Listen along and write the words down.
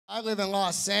I live in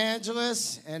Los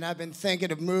Angeles, and I've been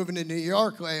thinking of moving to New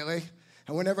York lately.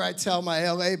 And whenever I tell my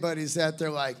LA buddies that, they're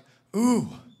like, ooh,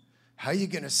 how are you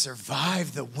gonna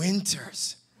survive the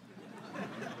winters?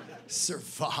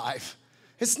 Survive.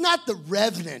 It's not The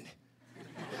Revenant.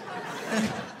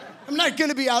 I'm not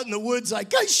gonna be out in the woods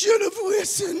like, I should have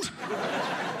listened.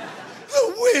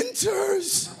 The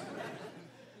winters.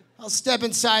 I'll step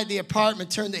inside the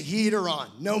apartment, turn the heater on.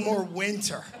 No more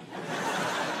winter.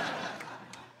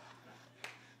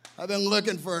 I've been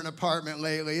looking for an apartment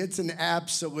lately. It's an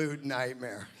absolute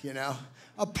nightmare, you know?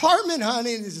 Apartment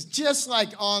hunting is just like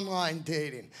online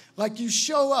dating. Like you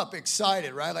show up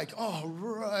excited, right? Like, oh,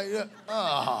 right,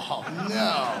 oh,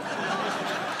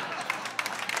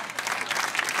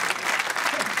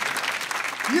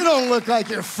 no. You don't look like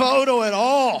your photo at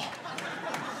all.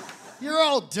 You're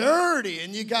all dirty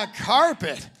and you got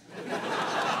carpet.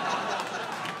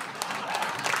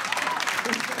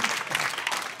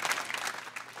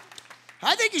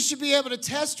 I think you should be able to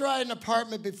test drive an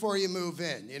apartment before you move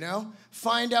in, you know?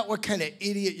 Find out what kind of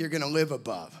idiot you're gonna live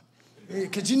above.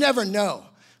 Because you never know.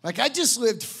 Like, I just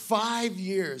lived 5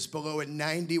 years below a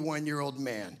 91-year-old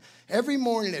man. Every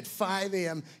morning at 5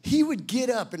 a.m., he would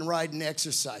get up and ride an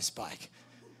exercise bike.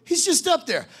 He's just up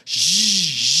there.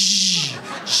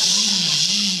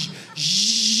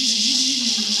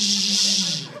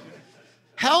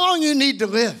 How long you need to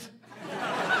live?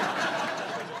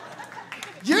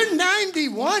 You're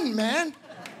 91, man.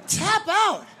 Tap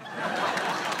out.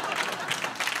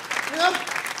 You know?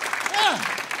 Yeah.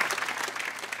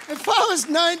 If I was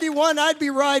 91, I'd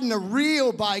be riding a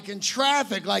real bike in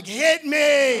traffic, like, hit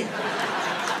me.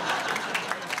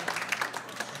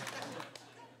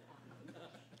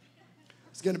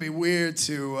 It's gonna be weird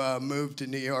to move to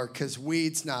New York because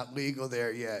weed's not legal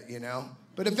there yet, you know?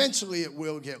 But eventually it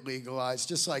will get legalized,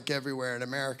 just like everywhere in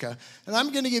America. And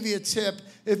I'm gonna give you a tip.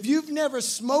 If you've never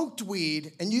smoked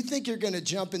weed and you think you're gonna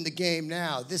jump in the game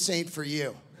now, this ain't for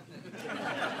you.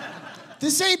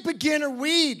 This ain't beginner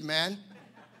weed, man.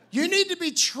 You need to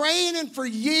be training for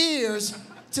years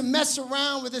to mess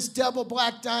around with this double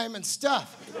black diamond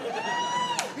stuff.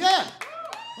 Yeah,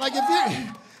 like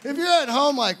if you're at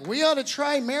home like, we ought to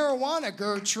try marijuana,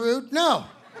 Gertrude. No.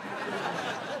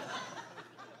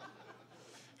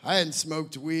 I hadn't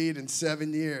smoked weed in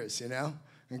 7 years, you know?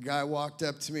 And a guy walked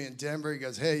up to me in Denver, he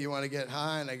goes, hey, you wanna get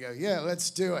high? And I go, yeah,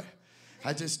 let's do it.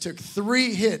 I just took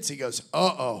 3 hits. He goes,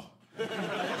 uh-oh.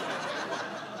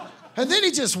 And then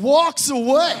he just walks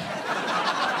away.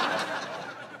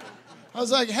 I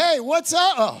was like, hey, what's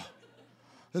uh-oh?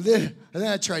 And then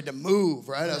I tried to move,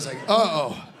 right? I was like,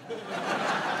 uh-oh.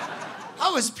 I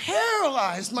was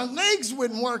paralyzed. My legs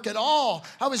wouldn't work at all.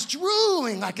 I was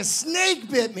drooling like a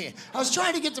snake bit me. I was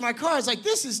trying to get to my car. I was like,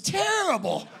 this is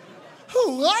terrible.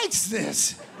 Who likes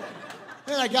this?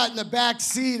 Then I got in the back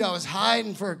seat. I was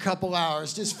hiding for a couple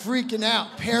hours, just freaking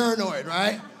out, paranoid,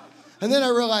 right? And then I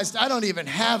realized I don't even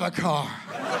have a car.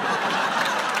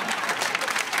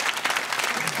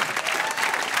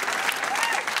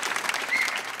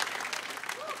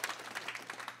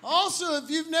 Also, if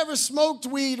you've never smoked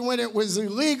weed when it was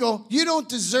illegal, you don't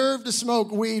deserve to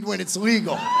smoke weed when it's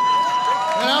legal. You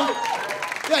know?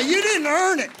 Yeah, you didn't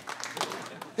earn it.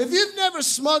 If you've never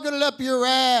smuggled it up your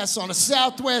ass on a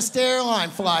Southwest airline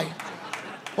flight,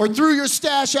 or threw your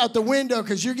stash out the window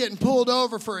because you're getting pulled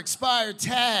over for expired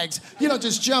tags, you don't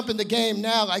just jump in the game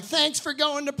now like, thanks for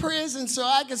going to prison so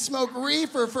I can smoke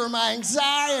reefer for my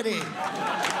anxiety.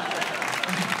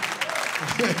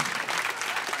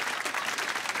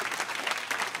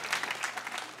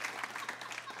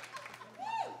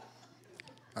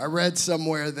 I read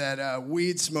somewhere that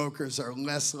weed smokers are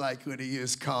less likely to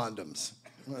use condoms.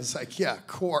 I was like, yeah, of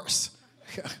course.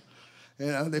 You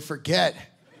know, they forget.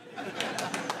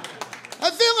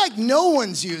 I feel like no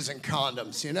one's using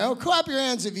condoms, you know? Clap your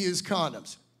hands if you use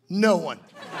condoms. No one.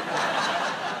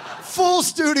 Full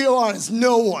studio audience,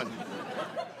 no one.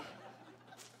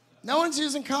 No one's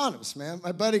using condoms, man.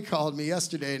 My buddy called me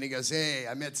yesterday and he goes, hey,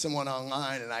 I met someone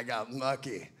online and I got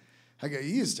lucky. I go,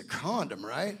 you used a condom,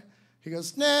 right? He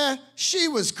goes, nah, she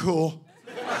was cool.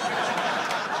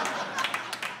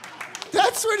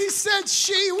 That's what he said,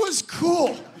 she was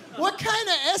cool. What kind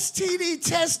of STD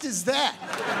test is that?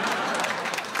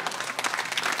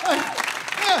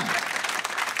 Yeah.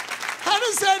 How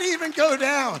does that even go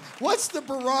down? What's the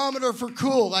barometer for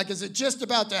cool? Like, is it just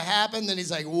about to happen? Then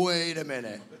he's like, wait a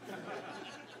minute.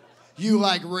 You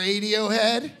like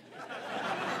Radiohead?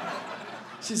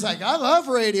 She's like, I love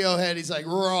Radiohead. He's like,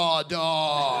 raw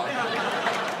dog.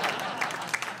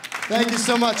 Thank you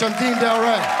so much. I'm Dean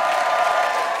Delray.